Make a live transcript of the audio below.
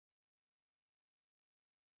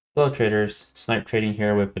Hello traders, Snipe Trading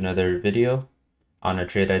here with another video on a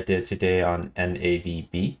trade I did today on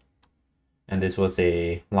NAVB. And this was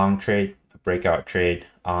a long trade, a breakout trade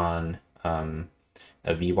on a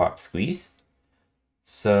VWAP squeeze.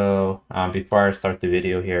 So before I start the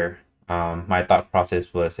video here, my thought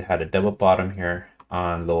process was it had a double bottom here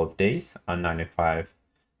on low of days on 95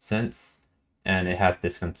 cents. And it had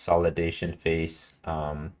this consolidation phase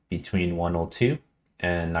between 102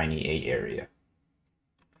 and 98 area.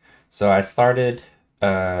 So I started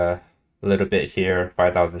a little bit here,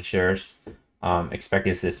 5,000 shares,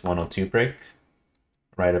 expecting this 102 break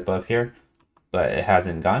right above here, but it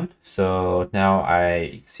hasn't gone. So now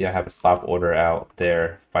I see I have a stop order out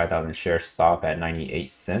there, 5,000 shares stop at 98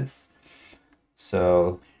 cents.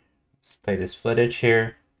 So let's play this footage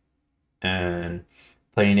here and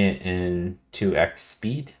playing it in 2x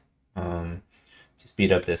speed to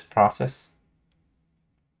speed up this process.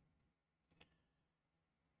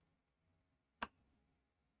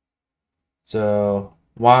 So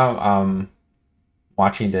while I'm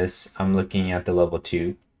watching this, I'm looking at the level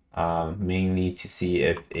 2, mainly to see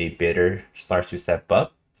if a bidder starts to step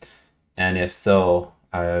up. And if so,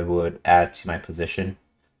 I would add to my position,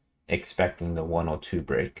 expecting the 102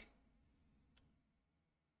 break.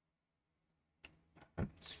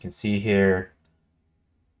 So you can see here,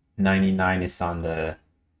 99 is on the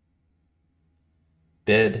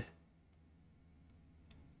bid.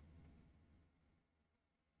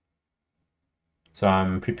 So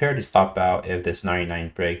I'm prepared to stop out if this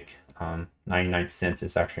 99 break. 99 cents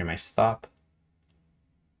is actually my stop.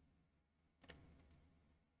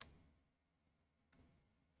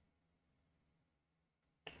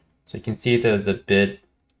 So you can see the bid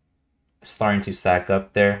starting to stack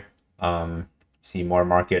up there. See more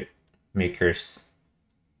market makers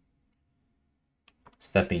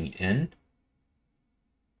stepping in.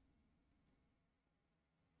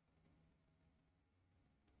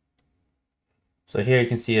 So here you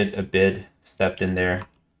can see a bid stepped in there.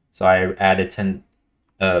 So I added 10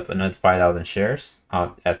 of another 5,000 shares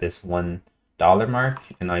out at this $1 mark,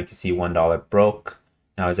 and now you can see $1 broke.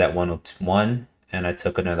 Now it's at 101, and I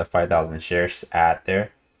took another 5,000 shares at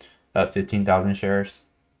there, 15,000 shares,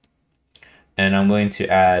 and I'm willing to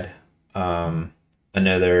add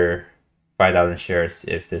another 5,000 shares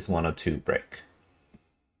if this 102 break.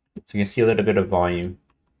 So you can see a little bit of volume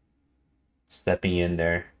stepping in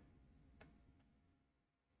there.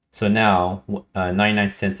 So now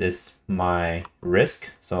 99 cents is my risk.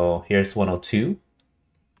 So here's 102.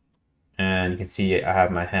 And you can see I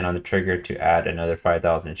have my hand on the trigger to add another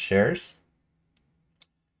 5,000 shares.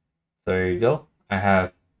 So there you go. I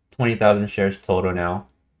have 20,000 shares total now.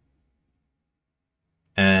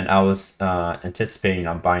 And I was anticipating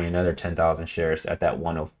on buying another 10,000 shares at that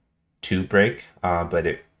 102 break. But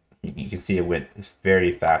you can see it went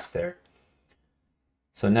very fast there.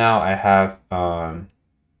 So now I have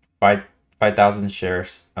 5,000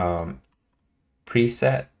 shares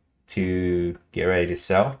preset to get ready to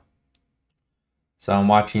sell. So I'm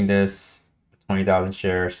watching this 20,000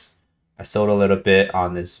 shares. I sold a little bit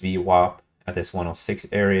on this VWAP at this 106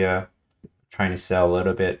 area, trying to sell a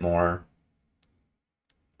little bit more.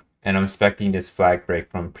 And I'm expecting this flag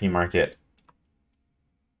break from pre-market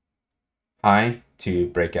high to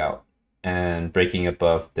break out and breaking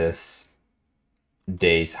above this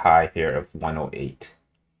day's high here of 108.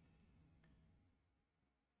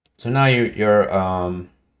 So now I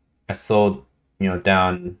sold,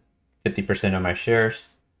 down 50% of my shares,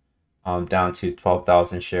 down to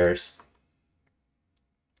 12,000 shares.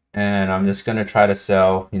 And I'm just gonna try to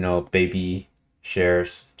sell, baby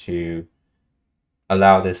shares to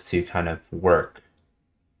allow this to kind of work.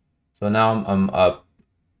 So now I'm up,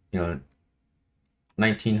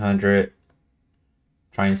 1,900.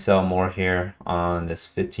 Try and sell more here on this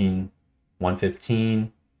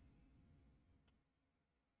 115.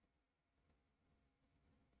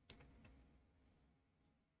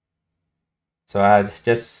 So I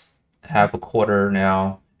just have a quarter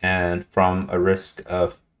now, and from a risk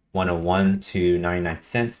of 101 to 99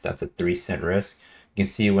 cents, that's a 3-cent risk. You can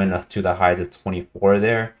see it went up to the highs of 24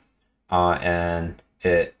 there, and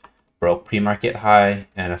it broke pre-market high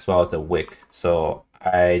and as well as a wick. So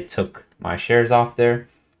I took my shares off there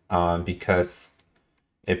because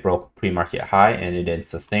it broke pre-market high and it didn't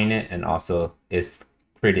sustain it, and also is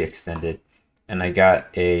pretty extended. And I got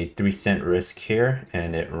a 3-cent risk here,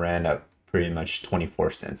 and it ran up pretty much 24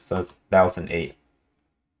 cents. So that was an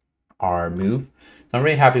 8-hour move. So I'm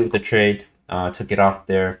really happy with the trade. Took it off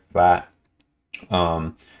there flat,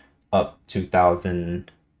 up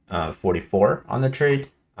 2,044 on the trade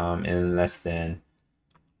in less than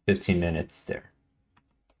 15 minutes there.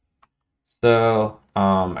 So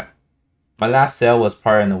my last sale was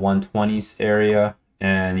probably in the 120s area,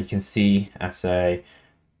 and you can see as I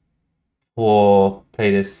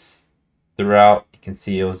play this throughout, you can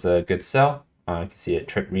see it was a good sell. You can see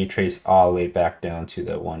it retrace all the way back down to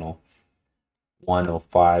the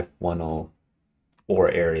 105,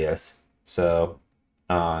 104 areas. So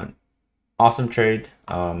awesome trade.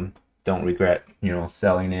 Don't regret,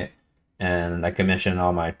 selling it. And like I mentioned in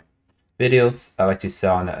all my videos, I like to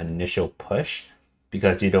sell on the initial push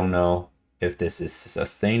because you don't know if this is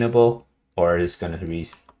sustainable or it's going to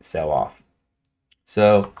resell off.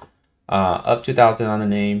 So up 2,000 on the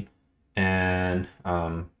name, and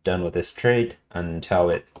done with this trade until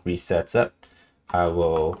it resets up. I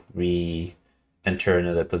will re-enter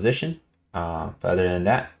another position. But other than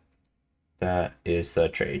that, that is the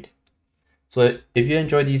trade. So if you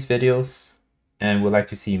enjoy these videos and would like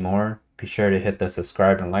to see more, be sure to hit the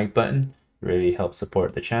subscribe and like button. It really helps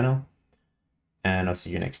support the channel. And I'll see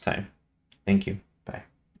you next time. Thank you.